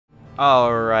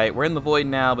Alright, we're in the void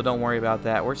now, but don't worry about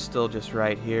that. We're still just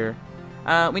right here.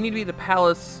 We need to be at the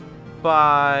palace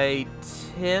by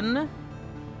 10.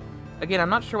 Again, I'm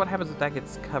not sure what happens if that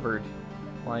gets covered.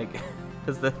 Like,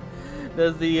 does the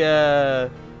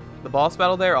boss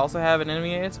battle there also have an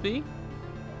enemy ASB?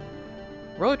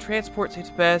 Road transport suits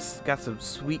best. Got some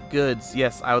sweet goods.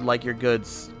 Yes, I would like your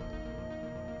goods.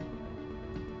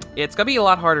 It's gonna be a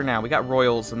lot harder now. We got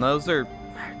royals, and those are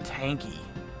tanky.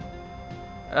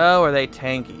 Oh, are they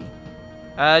tanky?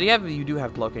 You do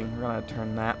have cloaking. We're gonna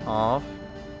turn that off.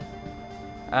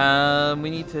 We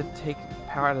need to take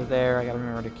power out of there. I gotta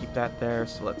remember to keep that there,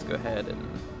 so let's go ahead and...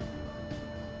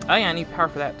 Oh yeah, I need power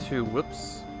for that too.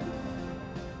 Whoops.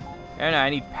 Oh no, I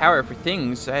need power for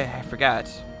things. I forgot.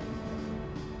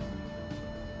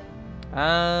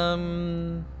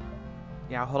 Yeah,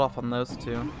 I'll hold off on those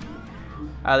two.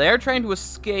 They're trying to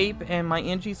escape, and my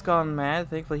NG's gone mad.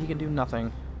 Thankfully, he can do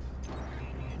nothing.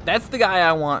 That's the guy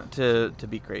I want to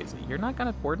be crazy. You're not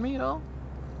gonna board me at all?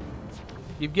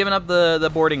 You've given up the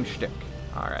boarding shtick.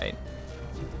 Alright.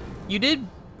 You did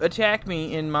attack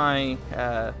me in my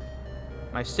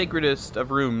my sacredest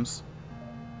of rooms.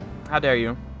 How dare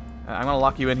you? I'm gonna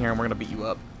lock you in here and we're gonna beat you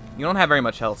up. You don't have very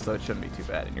much health, so it shouldn't be too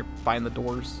bad. And you're behind the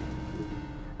doors.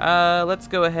 Let's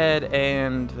go ahead,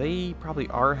 and they probably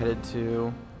are headed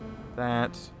to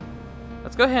that.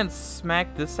 Let's go ahead and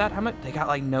smack this out. How much? They got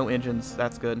like no engines.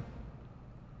 That's good.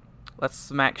 Let's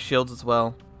smack shields as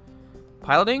well.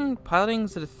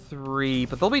 Piloting's at a 3,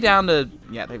 but they'll be down to...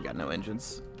 Yeah, they've got no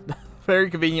engines. Very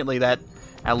conveniently, that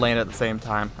landed at the same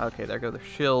time. Okay, there go their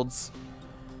shields.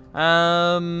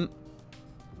 Yeah,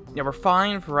 we're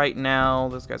fine for right now.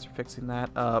 Those guys are fixing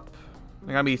that up.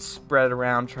 They're gonna be spread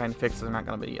around trying to fix it. They're not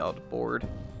gonna be able to board.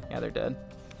 Yeah, they're dead.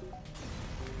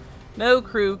 No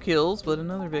crew kills, but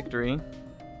another victory.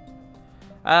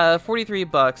 43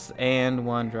 bucks and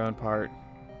 1 drone part.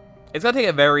 It's gonna take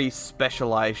a very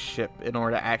specialized ship in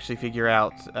order to actually figure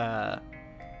out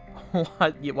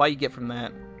why you get from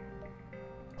that.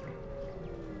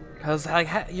 Because like,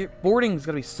 your boarding is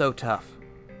gonna be so tough.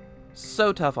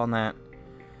 So tough on that.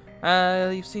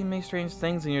 You've seen many strange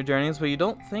things in your journeys, but you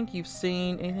don't think you've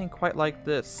seen anything quite like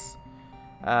this.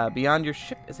 Beyond your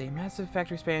ship is a massive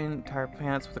factory spanning entire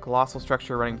planets with a colossal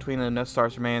structure running between them. No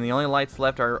stars remain. The only lights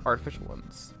left are artificial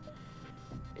ones.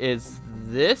 Is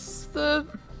this the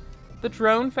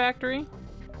drone factory?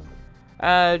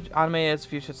 Automated as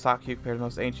future stock queue compared to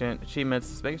most ancient achievements.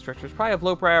 This mega structure is probably of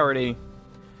low priority.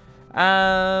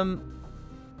 Yeah,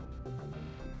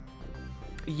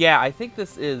 I think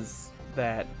this is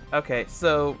that. Okay,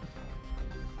 so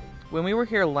when we were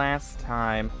here last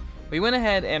time, we went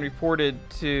ahead and reported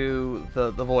to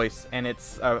the voice, and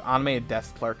it's an automated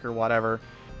desk clerk or whatever.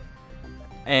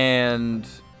 And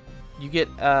you get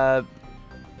one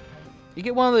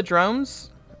of the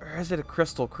drones, or is it a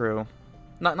crystal crew?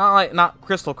 Not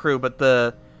crystal crew, but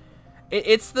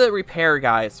it's the repair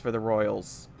guys for the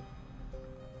royals.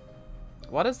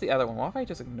 What is the other one? What if I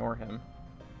just ignore him?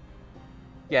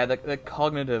 Yeah, the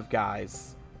cognitive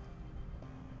guys.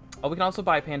 Oh, we can also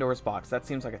buy Pandora's box. That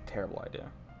seems like a terrible idea.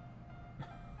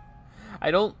 I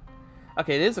don't...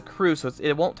 Okay, it is a crew, so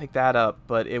it won't take that up,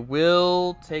 but it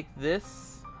will take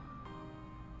this.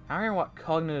 I don't know what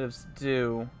cognitives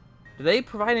do. Do they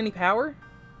provide any power?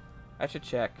 I should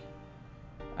check.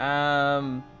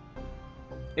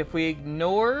 If we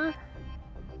ignore...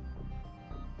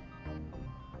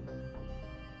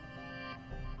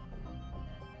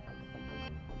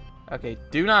 Okay,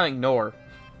 do not ignore.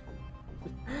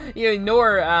 You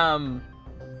ignore,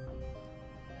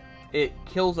 it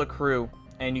kills a crew,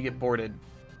 and you get boarded.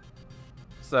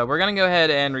 So, we're gonna go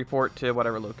ahead and report to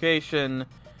whatever location.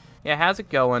 Yeah, how's it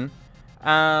going?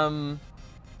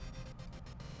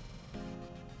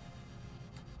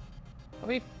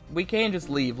 We can just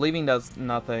leave. Leaving does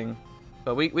nothing.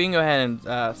 But we can go ahead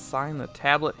and sign the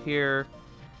tablet here.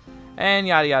 And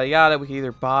yada yada yada. We can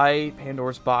either buy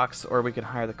Pandora's box or we can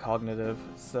hire the cognitive.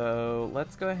 So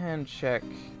let's go ahead and check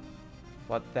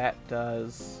what that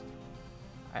does.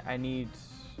 I need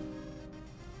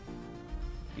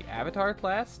the avatar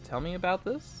class. Tell me about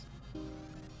this.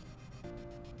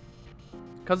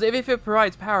 Because if it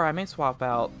provides power, I may swap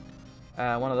out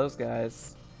one of those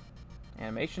guys.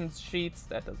 Animation sheets.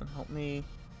 That doesn't help me.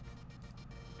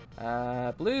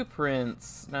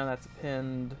 Blueprints. No, that's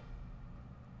pinned.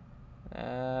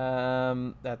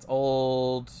 That's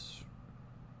old.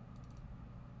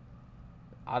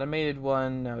 Automated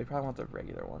one. No, we probably want the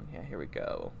regular one. Yeah, here we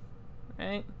go.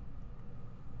 Right.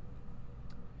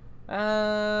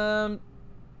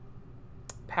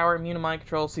 Power immune to mind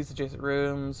control. Sees adjacent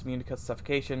rooms. Immune to cut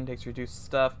suffocation. Takes reduced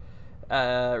stuff.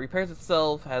 Repairs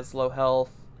itself, has low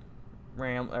health,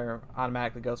 or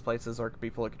automatically goes places, or could be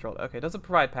fully controlled. Okay, it doesn't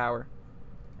provide power.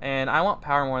 And I want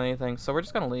power more than anything, so we're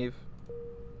just gonna leave.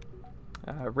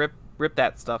 Rip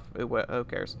that stuff. Who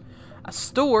cares? A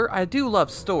store? I do love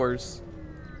stores.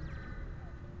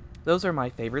 Those are my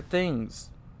favorite things.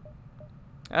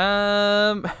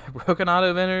 Broken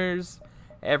auto vendors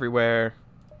everywhere.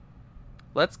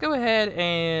 Let's go ahead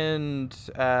and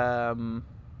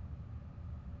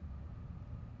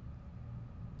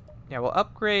yeah, we'll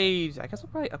upgrade. I guess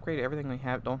we'll probably upgrade everything we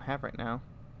don't have right now.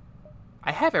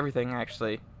 I have everything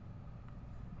actually.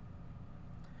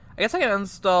 I guess I can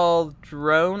install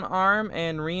drone arm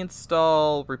and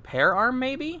reinstall repair arm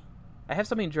maybe? I have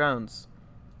so many drones.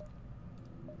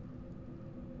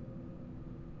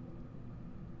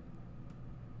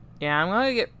 Yeah, I'm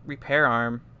gonna get repair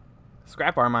arm.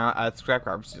 Scrap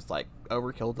arm's just like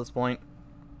overkill at this point.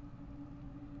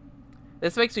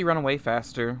 This makes me run away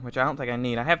faster, which I don't think I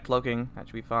need. I have cloaking, that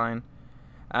should be fine.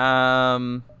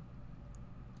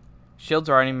 Shields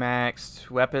are already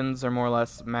maxed. Weapons are more or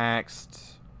less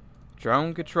maxed.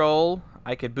 Drone control.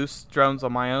 I could boost drones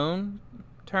on my own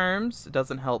terms. It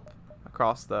doesn't help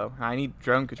across though. I need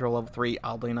drone control level 3,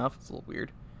 oddly enough. It's a little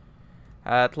weird.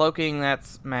 Cloaking,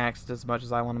 that's maxed as much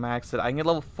as I want to max it. I can get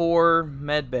level 4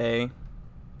 med bay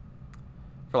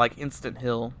for like instant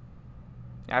heal.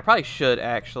 Yeah, I probably should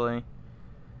actually.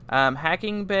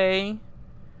 Hacking bay.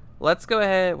 Let's go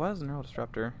ahead. What is a neural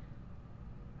disruptor?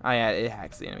 Oh yeah, it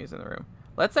hacks the enemies in the room.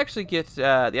 Let's actually get the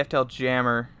FTL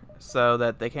jammer so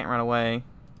that they can't run away.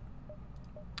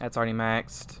 That's already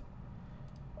maxed.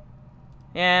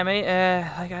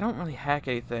 Yeah, like I don't really hack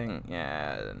anything.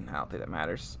 Yeah, I don't think that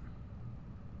matters.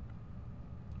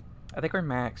 I think we're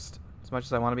maxed as much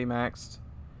as I want to be maxed.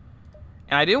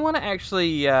 And I do want to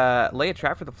actually lay a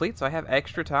trap for the fleet so I have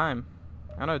extra time.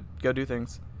 I'm gonna go do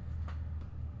things.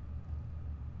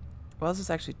 What does this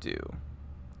actually do?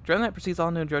 Drone that precedes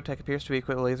all new drone tech appears to be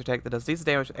equipped with laser tech that does decent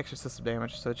damage with extra system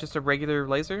damage. So it's just a regular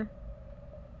laser.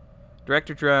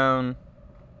 Director drone.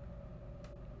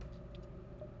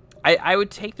 I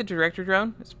would take the director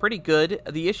drone. It's pretty good.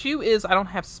 The issue is I don't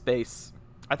have space.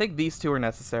 I think these two are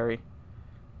necessary.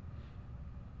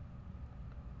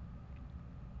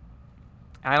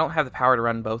 I don't have the power to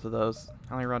run both of those.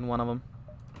 I only run one of them.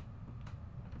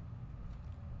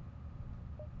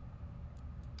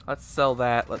 Let's sell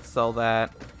that. Let's sell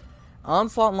that.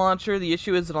 Onslaught launcher. The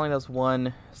issue is it only does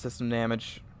 1 system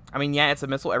damage. I mean, yeah, it's a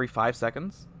missile every 5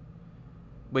 seconds.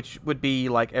 Which would be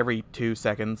like every 2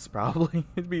 seconds, probably.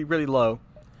 It'd be really low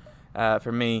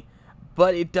for me.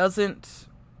 But it doesn't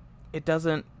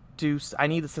do... I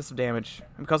need the system damage.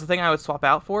 Because the thing I would swap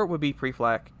out for would be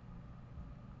pre-flak.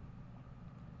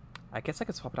 I guess I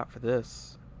could swap it out for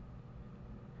this.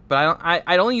 But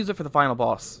I'd only use it for the final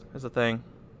boss, is the thing.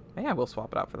 Maybe I will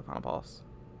swap it out for the final boss.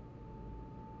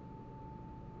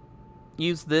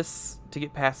 Use this to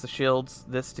get past the shields,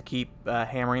 this to keep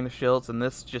hammering the shields, and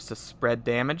this just to spread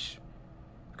damage.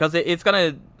 Because it's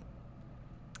gonna...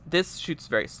 This shoots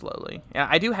very slowly. And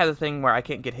I do have the thing where I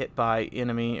can't get hit by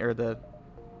enemy, or the...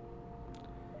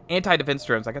 Anti-defense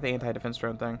drones. I got the anti-defense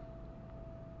drone thing.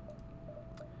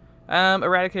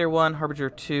 Eradicator 1, Harbinger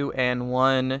 2, and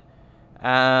 1.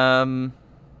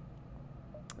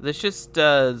 This just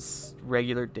does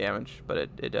regular damage, but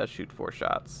it does shoot 4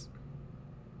 shots.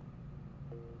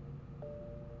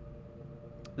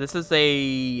 This is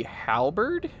a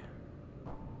halberd?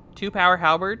 2-power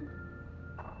halberd.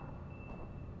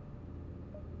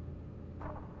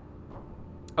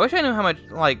 I wish I knew how much,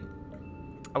 like...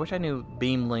 I wish I knew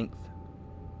beam length.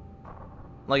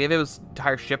 Like, if it was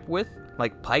entire ship width,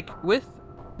 like pike width,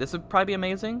 this would probably be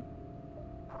amazing.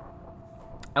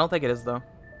 I don't think it is, though.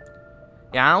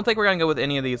 Yeah, I don't think we're going to go with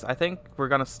any of these. I think we're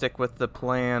going to stick with the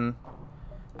plan.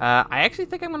 I actually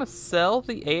think I'm going to sell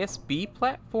the ASB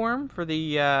platform for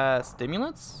the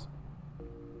stimulants.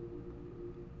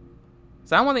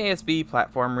 So I don't want the ASB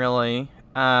platform, really.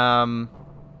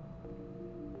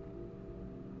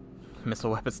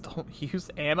 Missile weapons don't use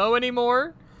ammo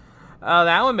anymore?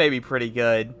 That one may be pretty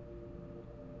good.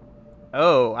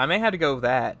 Oh, I may have to go with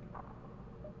that.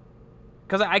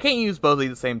 Because I can't use both of these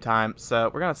at the same time,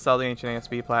 so we're gonna sell the ancient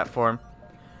ASB platform.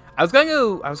 I was gonna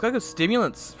go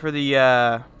stimulants for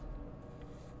the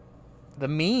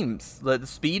memes, the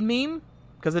speed meme,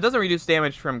 because it doesn't reduce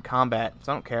damage from combat,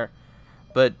 so I don't care.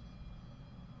 But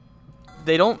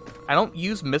I don't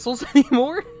use missiles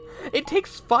anymore. It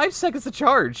takes 5 seconds to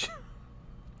charge.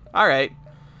 All right,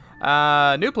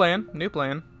 new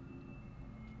plan.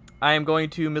 I am going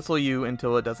to missile you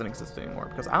until it doesn't exist anymore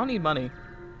because I don't need money.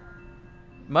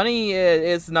 Money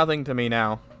is nothing to me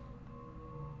now.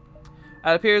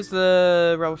 It appears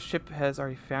the rebel ship has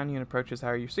already found you and approaches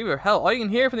how you see her. Hell, all you can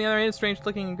hear from the other end is strange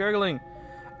clicking and gurgling.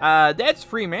 That's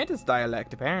Free Mantis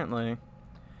dialect, apparently.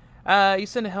 You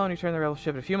send to hell and return the rebel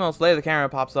ship. A few moments later, the camera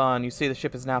pops on. You see the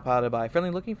ship is now piloted by a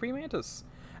friendly-looking Free Mantis.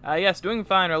 Yes, doing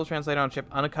fine. Rebel translator on ship,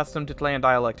 unaccustomed to Tlayan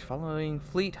dialect. Following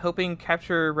fleet, hoping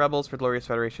capture rebels for glorious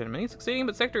Federation. Many succeeding,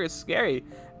 but sector is scary.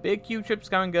 Big cube ships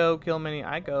come and go. Kill many.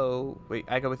 I go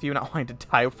with you, not wanting to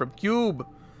die from cube.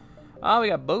 Oh, we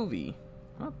got Bovie.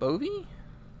 Oh, Bovie?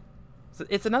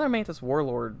 It's another Mantis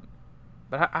warlord.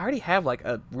 But I already have, like,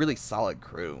 a really solid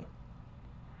crew.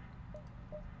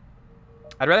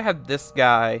 I'd rather have this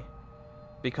guy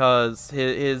because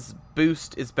his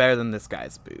boost is better than this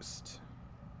guy's boost.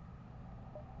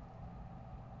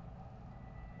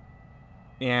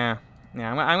 Yeah,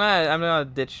 I'm gonna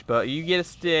ditch, but you get to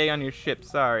stay on your ship.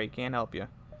 Sorry, can't help you.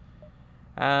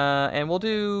 And we'll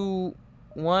do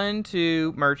 1,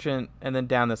 2 merchant, and then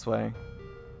down this way.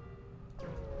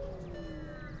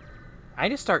 I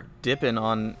just start dipping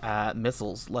on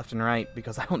missiles left and right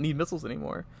because I don't need missiles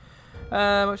anymore.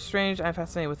 Much strange. I'm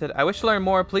fascinated with it. I wish to learn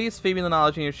more. Please feed me the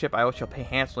knowledge in your ship. I wish you'll pay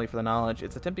handsomely for the knowledge.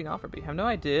 It's a tempting offer, but I have no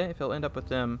idea if it'll end up with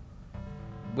them.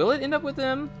 Will it end up with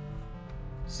them?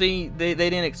 See, they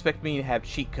didn't expect me to have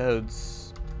cheat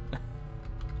codes.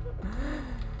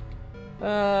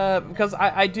 Because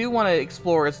I do want to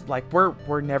explore. Like,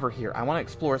 we're never here. I want to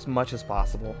explore as much as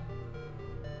possible.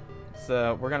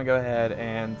 So we're gonna go ahead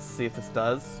and see if this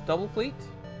does double fleet.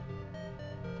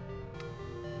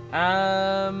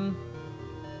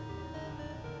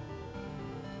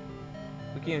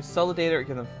 We can use sell the data or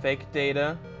give them fake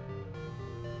data.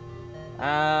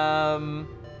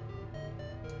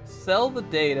 Sell the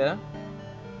data.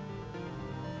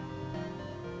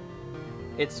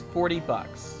 It's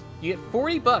 $40. You get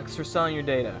 $40 for selling your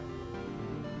data.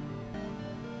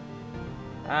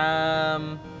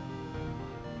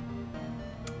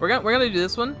 We're gonna do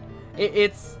this one.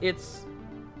 It's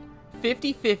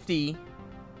 50-50.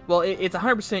 Well, it's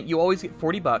 100%. You always get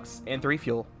 $40 and 3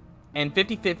 fuel, and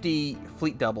 50-50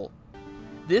 fleet double.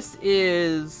 This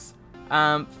is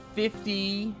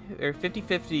 50 or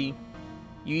 50-50.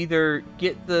 You either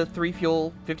get the 3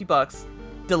 fuel, $50,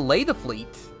 delay the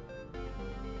fleet,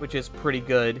 which is pretty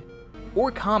good,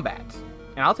 or combat.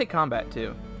 And I'll take combat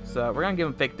too. So we're gonna give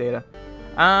them fake data.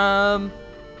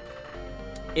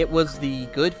 It was the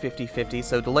good 50-50,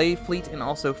 so delay fleet and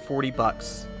also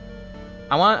 $40.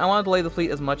 I want to delay the fleet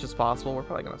as much as possible. We're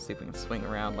probably gonna see if we can swing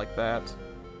around like that,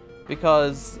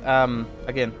 because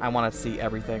again, I want to see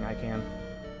everything I can.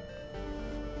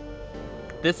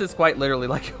 This is quite literally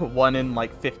like a 1 in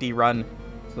like 50 run.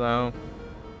 So,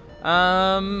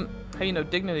 hey, you know,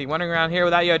 dignity. Wandering around here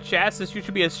without your chassis, you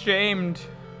should be ashamed.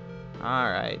 All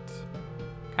right,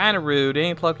 kind of rude.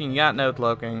 Ain't cloaking, you got no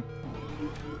cloaking.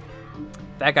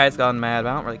 That guy's gone mad, but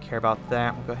I don't really care about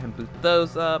that. We'll go ahead and boot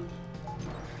those up.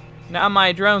 Now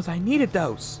my drones, I needed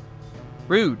those.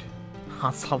 Rude.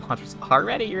 Onslaught launchers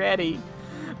already ready.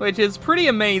 Which is pretty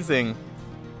amazing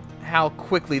how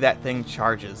quickly that thing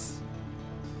charges.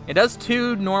 It does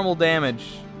 2 normal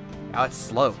damage. Oh, it's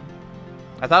slow.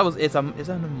 I thought is it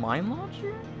a mine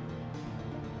launcher?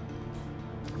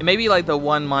 It may be like the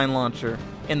one mine launcher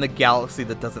in the galaxy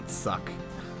that doesn't suck.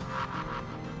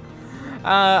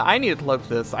 I need to look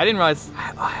this. I didn't realize.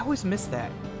 I always miss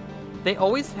that. They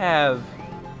always have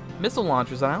missile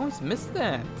launchers, and I always miss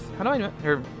that. How do I know?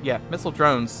 Yeah, missile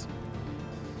drones.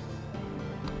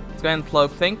 Let's go ahead and cloak.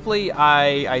 Thankfully,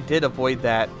 I did avoid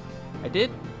that. I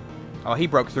did? Oh, he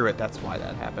broke through it. That's why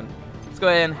that happened. Let's go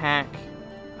ahead and hack.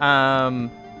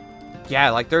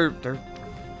 Yeah, like their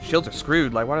shields are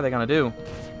screwed. Like, what are they gonna do?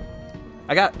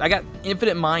 I got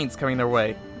infinite mines coming their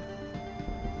way.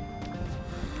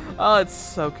 Oh, it's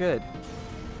so good.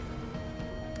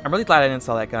 I'm really glad I didn't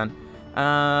sell that gun.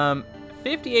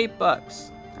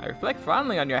 $58. I reflect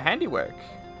fondly on your handiwork.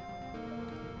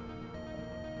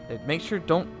 Make sure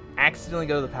don't accidentally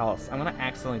go to the palace. I'm gonna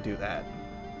accidentally do that.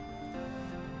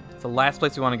 It's the last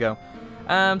place we want to go.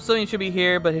 Cillian should be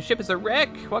here, but his ship is a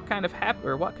wreck. What could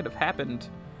have happened?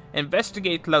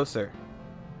 Investigate closer.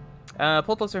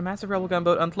 Pull closer. A massive rebel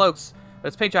gunboat uncloaks. But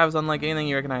its paint job is unlike anything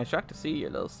you recognize. Shocked to see your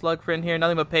little slug friend here.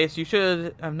 Nothing but pace. You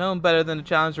should have known better than to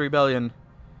challenge the rebellion.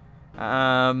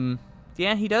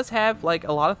 Yeah, he does have like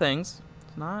a lot of things.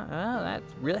 It's not. Oh,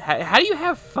 that's really. How do you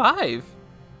have 5?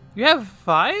 You have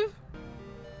 5? I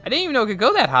didn't even know it could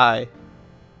go that high.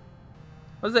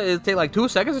 What does it? It take like 2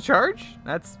 seconds to charge?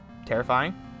 That's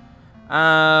terrifying.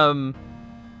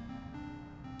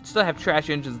 Still have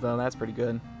trash engines though. That's pretty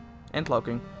good. And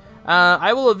cloaking.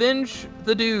 I will avenge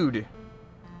the dude.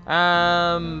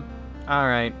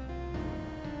 Alright.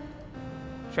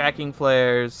 Tracking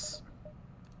flares.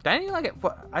 Did I need like it?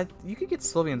 What? You could get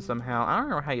Sylvian somehow. I don't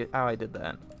remember how I did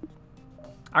that.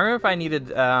 I remember if I needed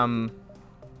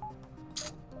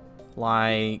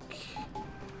like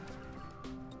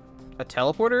a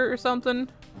teleporter or something,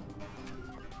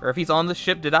 or if he's on the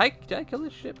ship. Did I kill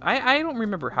this ship? I don't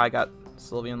remember how I got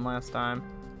Sylvian last time.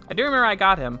 I do remember I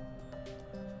got him.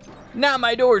 Not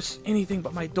my doors. Anything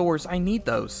but my doors. I need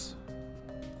those.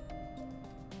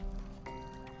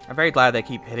 I'm very glad they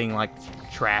keep hitting like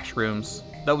trash rooms.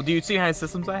 Though, do you see how many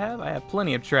systems I have? I have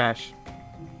plenty of trash.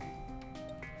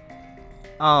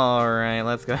 Alright,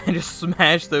 let's go and just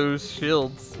smash those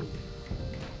shields.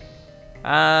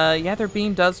 Yeah, their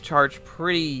beam does charge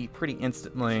pretty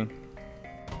instantly.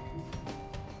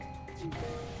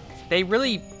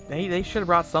 They should have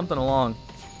brought something along.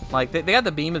 Like, they got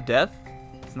the beam of death.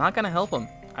 It's not gonna help them.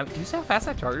 Do you see how fast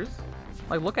that charges?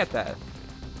 Like, look at that.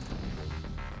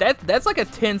 That's like a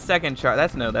 10-second charge.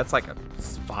 That's like a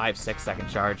 5-6 second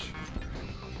charge.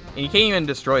 And you can't even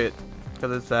destroy it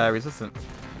because it's resistant.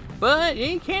 But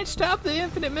you can't stop the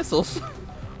infinite missiles.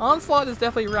 Onslaught is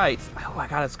definitely right. Oh, I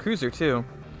got his cruiser too.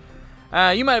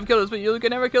 You might have killed us, but you can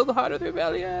never kill the heart of the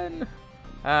rebellion.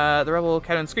 The rebel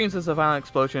captain screams as a violent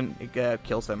explosion. It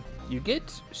kills him. You get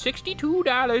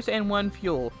 $62 and 1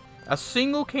 fuel. A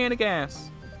single can of gas.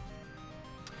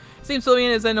 Seems Sylvian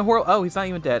is in a horrible... Oh, he's not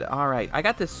even dead. Alright. I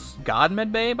got this God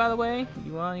Medbay, by the way.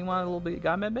 You want a little bit of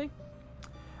God Medbay?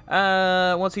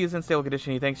 Once he is in stable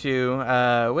condition, he thanks you.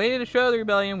 Way to show the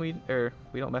rebellion. We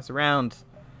don't mess around.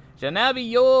 Shall now be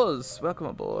yours. Welcome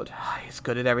aboard. He's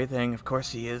good at everything. Of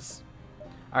course he is.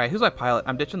 Alright, who's my pilot?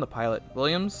 I'm ditching the pilot.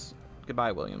 Williams?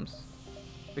 Goodbye, Williams.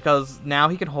 Because now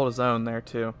he can hold his own there,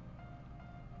 too.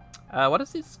 What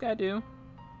does this guy do?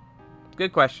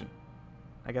 Good question.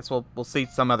 I guess we'll see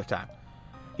some other time.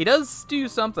 He does do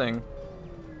something.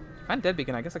 Find dead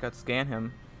beacon. I guess I could scan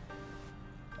him.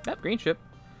 Yep, green ship.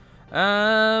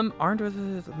 Armed with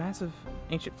a massive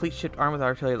ancient fleet ship armed with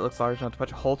artillery that looks large enough to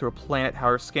punch a hole through a planet.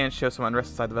 However, scans show some unrest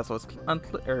inside the vessel. It's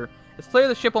clear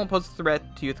the ship won't pose a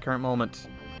threat to you at the current moment.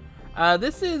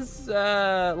 This is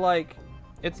like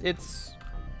it's.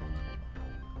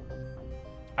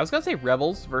 I was gonna say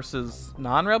rebels versus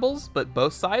non-rebels, but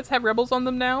both sides have rebels on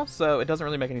them now, so it doesn't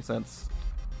really make any sense.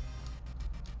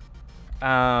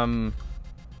 But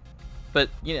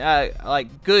you know,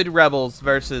 like good rebels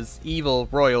versus evil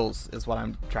royals is what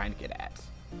I'm trying to get at.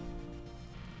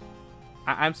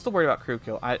 I'm still worried about crew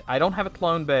kill. I don't have a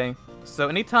clone bay, so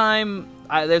anytime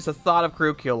there's a thought of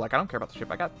crew kill, like I don't care about the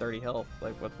ship. I got 30 health.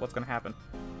 Like what's gonna happen?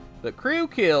 But crew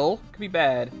kill could be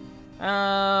bad.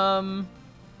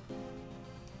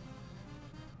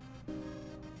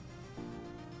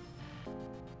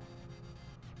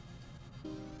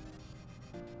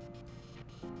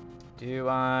 Do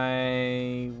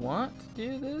I want to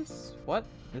do this? What?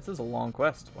 This is a long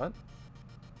quest. What?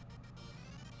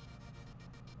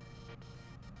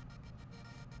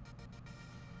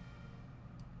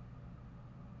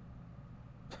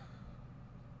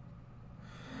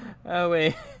 Oh,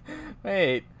 wait.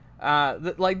 Wait.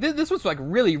 Like, this was, like,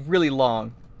 really, really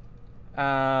long.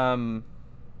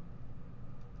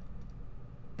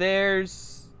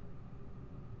 There's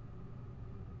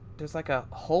like a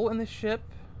hole in the ship.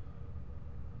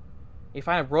 You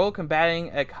find a royal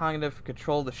combating a cognitive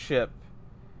control the ship,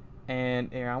 and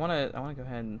here I wanna go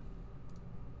ahead and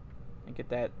get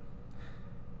that.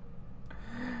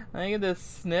 I get this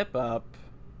snip up,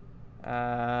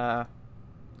 because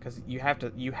you have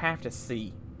to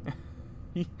see.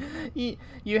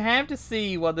 you have to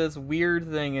see what this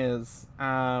weird thing is.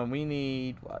 We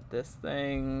need what this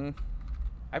thing.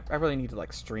 I really need to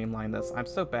like streamline this. I'm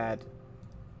so bad.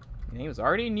 And he was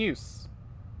already in use.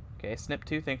 Okay, snip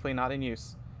 2, thankfully not in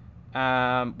use.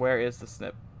 Where is the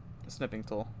snip? The snipping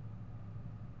tool.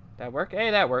 That work? Hey,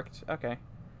 that worked. Okay.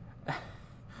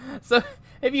 So,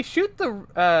 if you shoot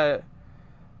the,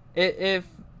 if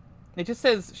it just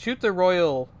says shoot the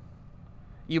royal,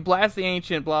 you blast the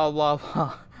ancient, blah, blah,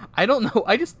 blah. I don't know.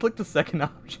 I just clicked the second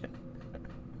option.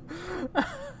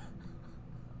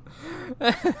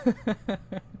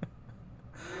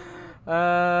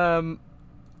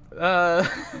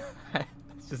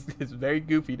 It's very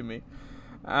goofy to me.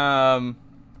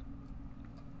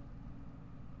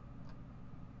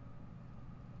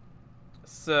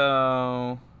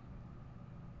 So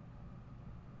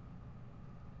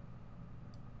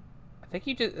I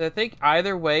think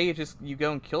either way you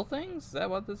go and kill things. Is that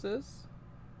what this is?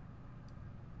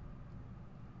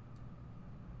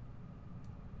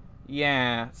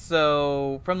 Yeah,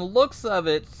 so from the looks of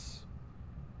it,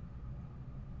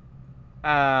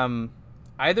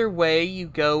 either way you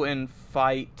go and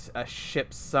fight a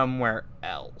ship somewhere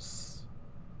else.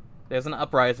 There's an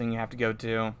uprising you have to go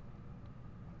to.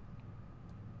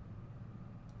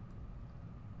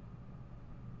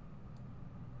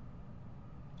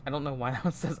 I don't know why that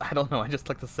one says I don't know. I just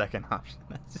clicked the second option.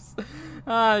 That's just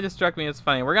it just struck me as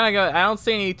funny. We're gonna go. I don't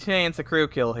see any chance of crew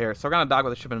kill here, so we're gonna dock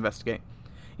with the ship and investigate.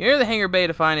 You enter the hangar bay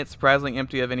to find it surprisingly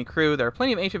empty of any crew. There are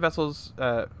plenty of ancient vessels.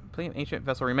 Plenty of ancient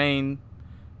vessel remain.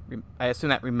 I assume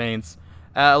that remains.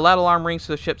 A loud alarm rings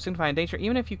to the ship. Soon to find danger,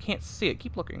 even if you can't see it.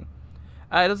 Keep looking.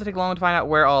 It doesn't take long to find out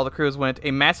where all the crews went.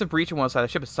 A massive breach on one side of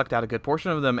the ship has sucked out a good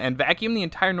portion of them and vacuumed the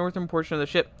entire northern portion of the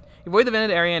ship. Avoid the vented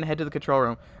area and head to the control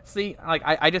room. See, like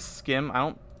I just skim.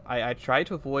 I try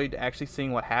to avoid actually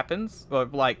seeing what happens,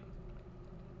 but like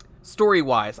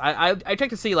story-wise, I check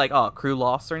to see like crew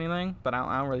loss or anything, but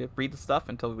I don't really read the stuff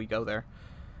until we go there.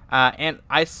 And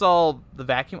I saw the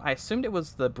vacuum. I assumed it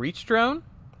was the breach drone,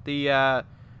 the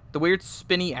weird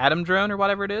spinny atom drone or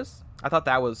whatever it is. I thought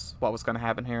that was what was going to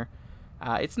happen here.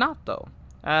 It's not though.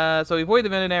 So we avoid the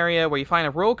vented area where you find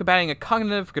a royal combating a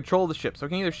cognitive for control of the ship. So we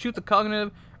can either shoot the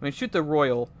cognitive, shoot the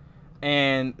royal,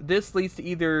 and this leads to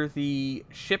either the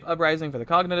ship uprising for the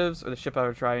cognitives or the ship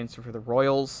uprising for the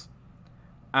royals.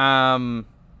 I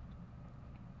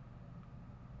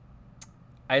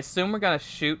assume we're gonna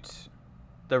shoot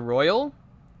the royal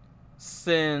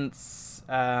since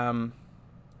we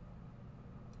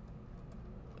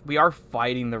are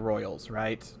fighting the royals,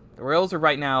 right? The royals are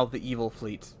right now the evil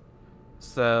fleet.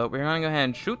 So we're going to go ahead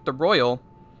and shoot the royal.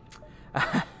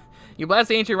 You blast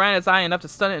the ancient right in its eye enough to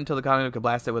stun it until the cognitive can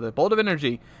blast it with a bolt of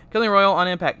energy, killing the royal on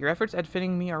impact. Your efforts at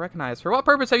defending me are recognized. For what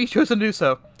purpose have you chosen to do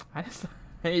so?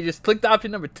 You just clicked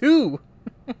option number 2.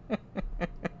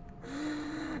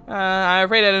 I'm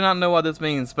afraid I do not know what this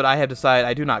means, but I have decided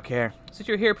I do not care. Since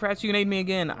you're here, perhaps you can aid me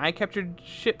again. I captured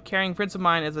ship-carrying friends of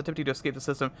mine as attempting to escape the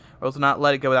system, or else not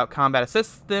let it go without combat.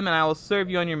 Assist them, and I will serve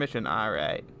you on your mission.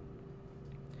 Alright.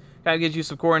 Gotta get you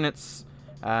some coordinates.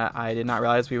 I did not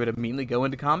realize we would immediately go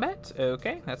into combat.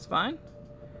 Okay, that's fine.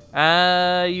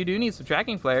 You do need some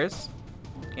tracking flares.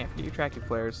 Can't forget your tracking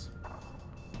flares.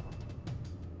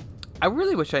 I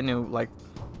really wish I knew, like...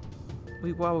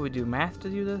 What would we do? Math to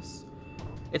do this?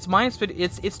 It's minus 50.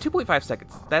 It's 2.5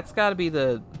 seconds. That's gotta be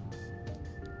the...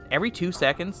 Every 2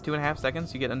 seconds, 2.5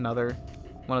 seconds, you get another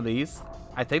one of these.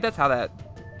 I think that's how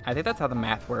the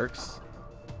math works.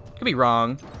 Could be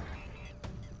wrong.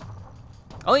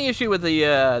 Only issue with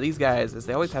the these guys is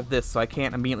they always have this, so I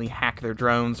can't immediately hack their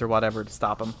drones or whatever to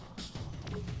stop them.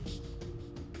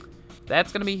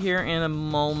 That's gonna be here in a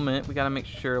moment. We gotta make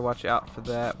sure to watch out for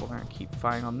that. We're gonna keep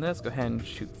firing on this. Go ahead and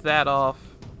shoot that off.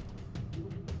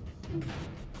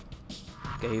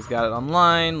 Okay, he's got it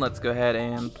online. Let's go ahead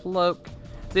and cloak.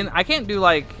 Then I can't do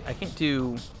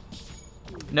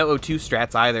no O2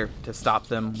 strats either to stop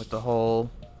them with the whole,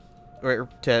 or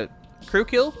to crew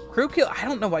kill? Crew kill? I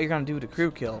don't know what you're gonna do to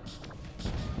crew kill.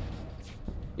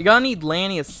 You're gonna need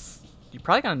Lanius. You're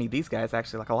probably gonna need these guys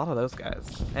actually, like a lot of those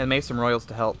guys, and maybe some royals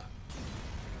to help.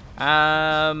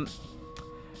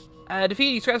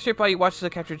 Defeat. You scrap the ship while you watch the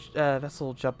captured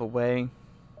vessel jump away.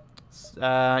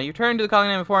 You turn to the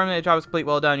cognitive and inform that the job is complete.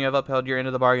 Well done. You have upheld your end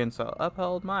of the bargain. So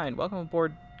upheld mine. Welcome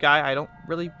aboard, guy. I don't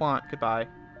really want. Goodbye.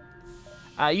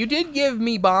 You did give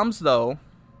me bombs though.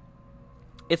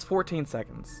 It's 14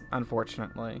 seconds,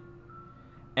 unfortunately.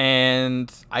 And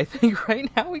I think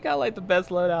right now we got like the best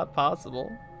loadout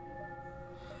possible.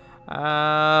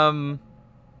 1,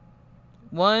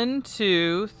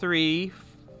 2, 3,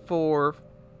 4,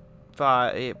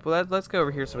 5. Well, let's go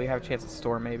over here so we have a chance to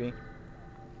store maybe.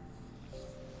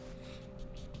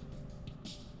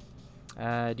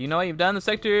 Do you know what you've done? The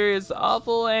sector is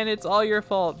awful and it's all your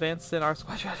fault. Vance sent our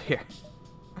squad out here.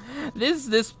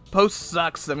 This post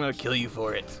sucks. I'm gonna kill you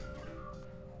for it.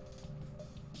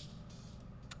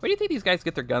 Where do you think these guys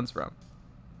get their guns from?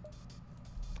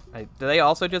 Do they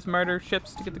also just murder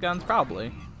ships to get the guns?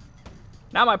 Probably.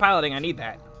 Now my piloting, I need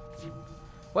that.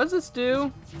 What does this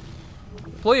do?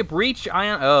 Deploy a breach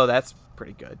ion. Oh, that's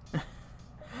pretty good.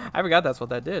 I forgot that's what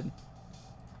that did.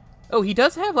 Oh, he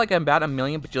does have like about 1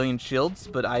 million bajillion shields,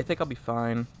 but I think I'll be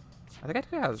fine. I think I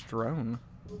took out his drone.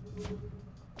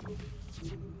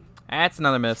 That's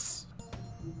another miss.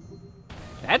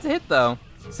 That's a hit though.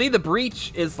 See, the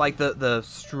breach is like the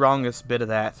strongest bit of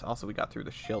that. Also, we got through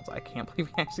the shields. I can't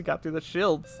believe we actually got through the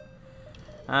shields.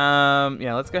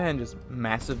 Yeah, let's go ahead and just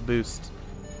massive boost.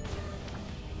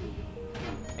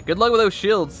 Good luck with those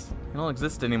shields. They don't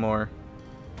exist anymore.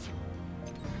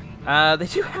 They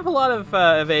do have a lot of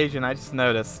evasion. I just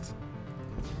noticed.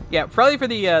 Yeah, probably for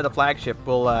the flagship,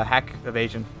 we'll hack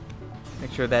evasion.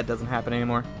 Make sure that doesn't happen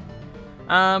anymore.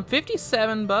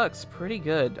 $57, pretty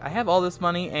good. I have all this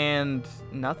money and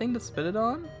nothing to spend it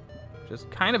on, which is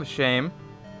kind of a shame.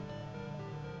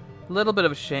 Little bit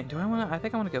of a shame. Do I want to? I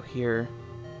think I want to go here.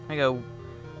 I go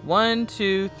 1,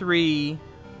 2, 3,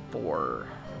 4,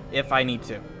 if I need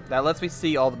to. That lets me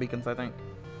see all the beacons, I think.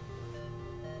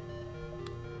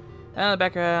 The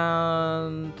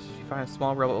background, you find a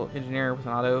small rebel engineer with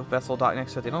an auto vessel docked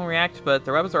next to it. They don't react, but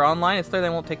the rebels are online. It's clear they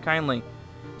won't take kindly.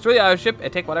 Destroy the auto ship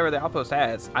and take whatever the outpost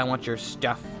has. I want your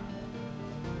stuff.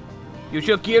 You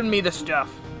shall give me the stuff.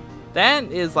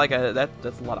 That is like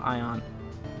that's a lot of ion.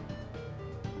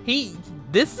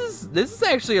 This is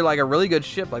actually like a really good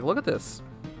ship. Like, look at this.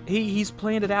 He's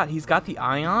planned it out. He's got the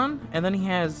ion, and then he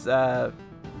has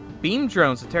beam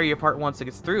drones to tear you apart once it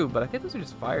gets through. But I think those are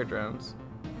just fire drones.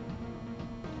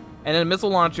 And then a missile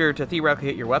launcher to theoretically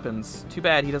hit your weapons. Too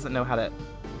bad he doesn't know how to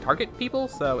target people,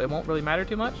 so it won't really matter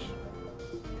too much.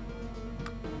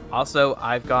 Also,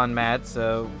 I've gone mad,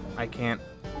 so I can't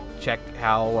check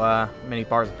how many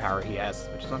bars of power he has,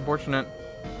 which is unfortunate.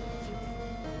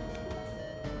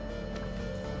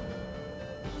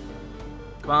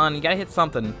 Come on, you gotta hit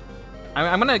something.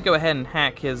 I'm gonna go ahead and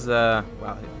hack his, wow,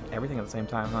 everything at the same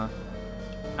time, huh?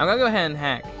 I'm gonna go ahead and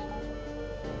hack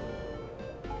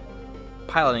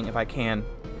piloting if I can.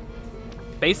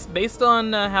 Based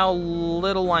on how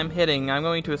little I'm hitting, I'm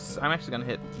actually gonna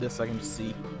hit this so I can just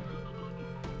see.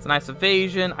 It's a nice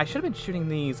evasion. I should have been shooting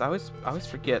these. I always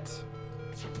forget.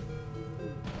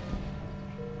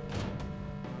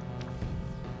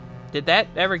 Did that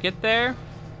ever get there?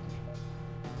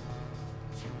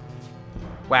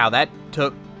 Wow, that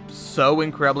took so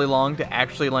incredibly long to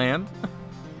actually land.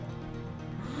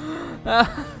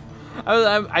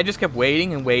 I just kept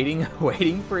waiting and waiting and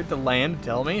waiting for it to land to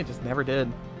tell me. It just never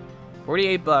did.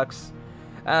 $48.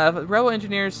 Rebel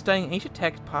engineers studying ancient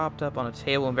text popped up on a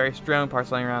table and various drone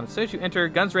parts laying around. As soon as you enter,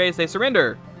 guns raised, they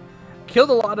surrender.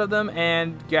 Killed a lot of them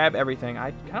and grab everything.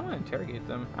 I kind of want to interrogate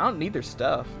them. I don't need their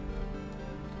stuff.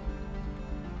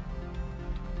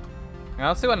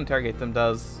 I'll see what interrogate them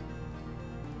does.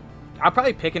 I'll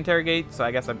probably pick interrogate, so I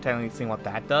guess I'm technically seeing what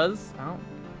that does.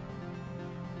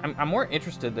 I'm more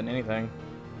interested than anything.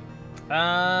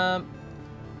 All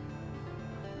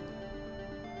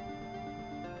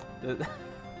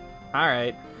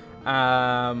right.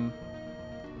 I'm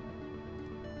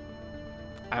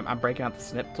breaking out the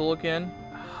snip tool again.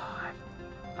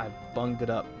 I've bunged it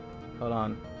up. Hold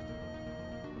on.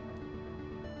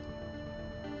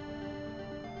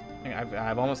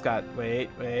 I've almost got.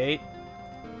 Wait.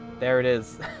 There it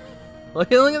is.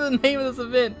 look at the name of this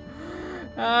event.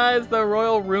 It's the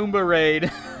Royal Roomba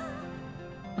Raid.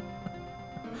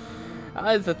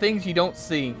 It's the things you don't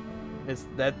see. Is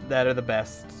that are the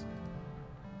best.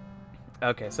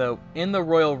 Okay, so in the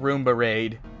Royal Roomba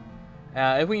Raid,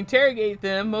 if we interrogate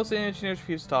them, most of the engineers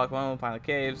refuse to talk. One will find the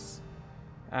caves,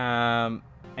 and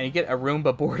you get a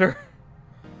Roomba border.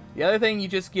 The other thing, you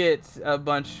just get a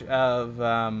bunch of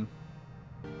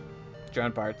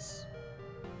drone parts.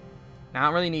 Now, I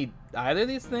don't really need either of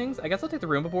these things. I guess I'll take the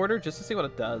Roomba border just to see what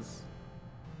it does.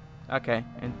 Okay,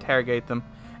 interrogate them.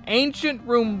 Ancient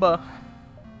Roomba.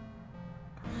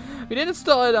 We didn't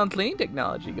install it on cleaning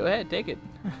technology. Go ahead, take it.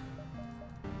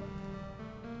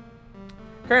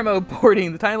 Current mode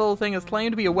boarding. The tiny little thing is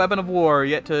claimed to be a weapon of war,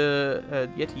 yet to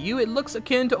you it looks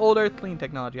akin to old Earth cleaning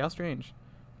technology. How strange.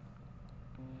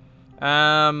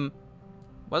 What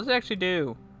does it actually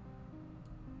do?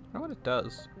 I don't know what it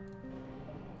does.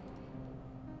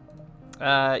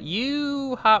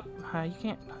 You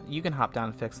can't. You can hop down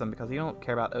and fix them because you don't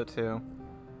care about O2.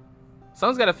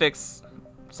 Someone's got to fix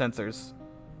sensors.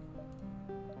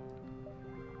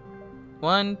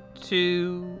 1,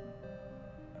 2,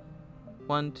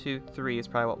 1, 2, 3 is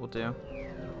probably what we'll do.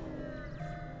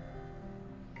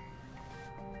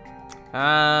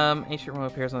 Ancient room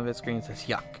appears on the vid screen and says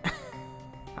yuck.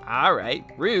 Alright,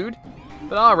 rude,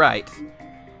 but alright.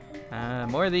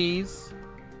 More of these.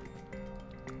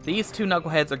 These two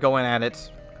knuckleheads are going at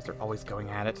it, because they're always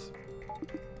going at it.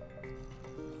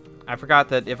 I forgot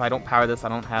that if I don't power this, I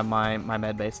don't have my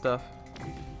med base stuff.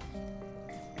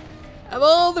 Of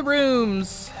all the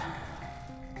rooms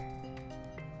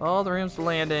to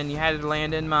land in, you had to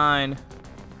land in mine.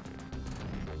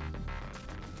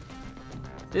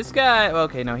 This guy,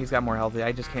 okay, no, he's got more healthy.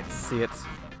 I just can't see it.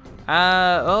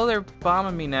 Oh, they're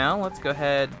bombing me now. Let's go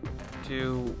ahead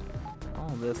to all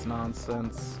this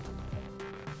nonsense.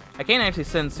 I can't actually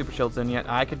send super shields in yet.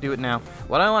 I could do it now.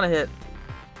 What do I want to hit?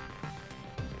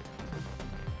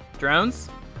 Drones?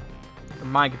 Or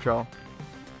mind control?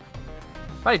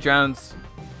 Probably drones.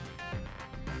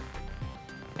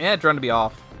 Yeah, drone to be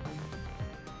off.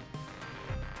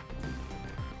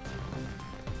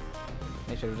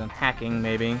 should have done hacking,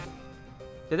 maybe.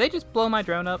 Did they just blow my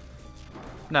drone up?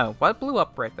 No. What blew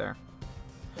up right there?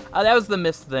 Oh, that was the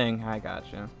mist thing. I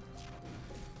gotcha.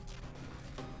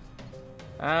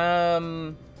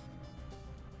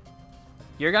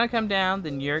 You're gonna come down,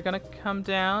 then you're gonna come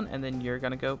down, and then you're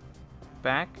gonna go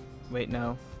back. Wait,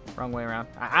 no. Wrong way around.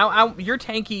 You're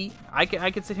tanky. I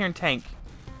can sit here and tank.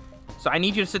 So I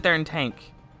need you to sit there and tank.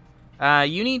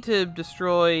 You need to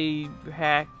destroy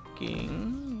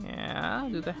hacking. Yeah,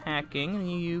 do the hacking.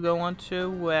 And you go onto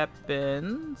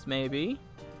weapons, maybe.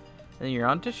 Then you're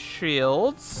onto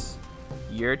shields.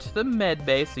 You're to the med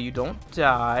bay so you don't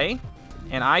die.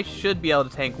 And I should be able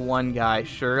to tank one guy,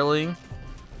 surely.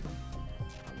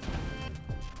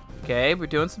 Okay, we're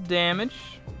doing some damage.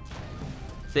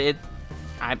 So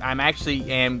I'm actually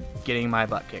getting my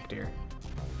butt kicked here.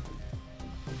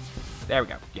 There we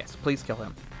go. Yes, please kill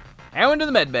him. Everyone to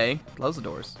the med bay. Close the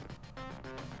doors.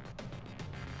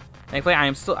 Thankfully,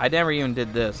 I never even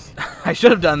did this. I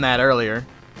should have done that earlier.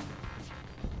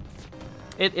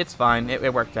 It's fine.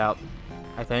 It worked out,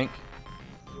 I think.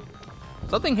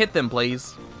 Something hit them,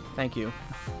 please. Thank you.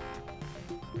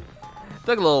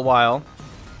 Took a little while.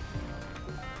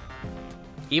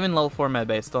 Even level 4 med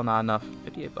bay is still not enough.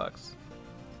 58 bucks.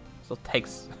 Still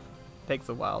takes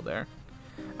a while there.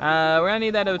 We're gonna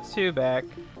need that O2 back.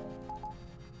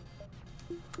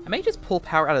 I may just pull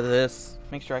power out of this.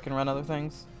 Make sure I can run other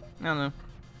things. I don't know.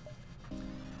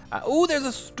 Oh, there's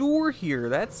a store here.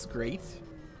 That's great.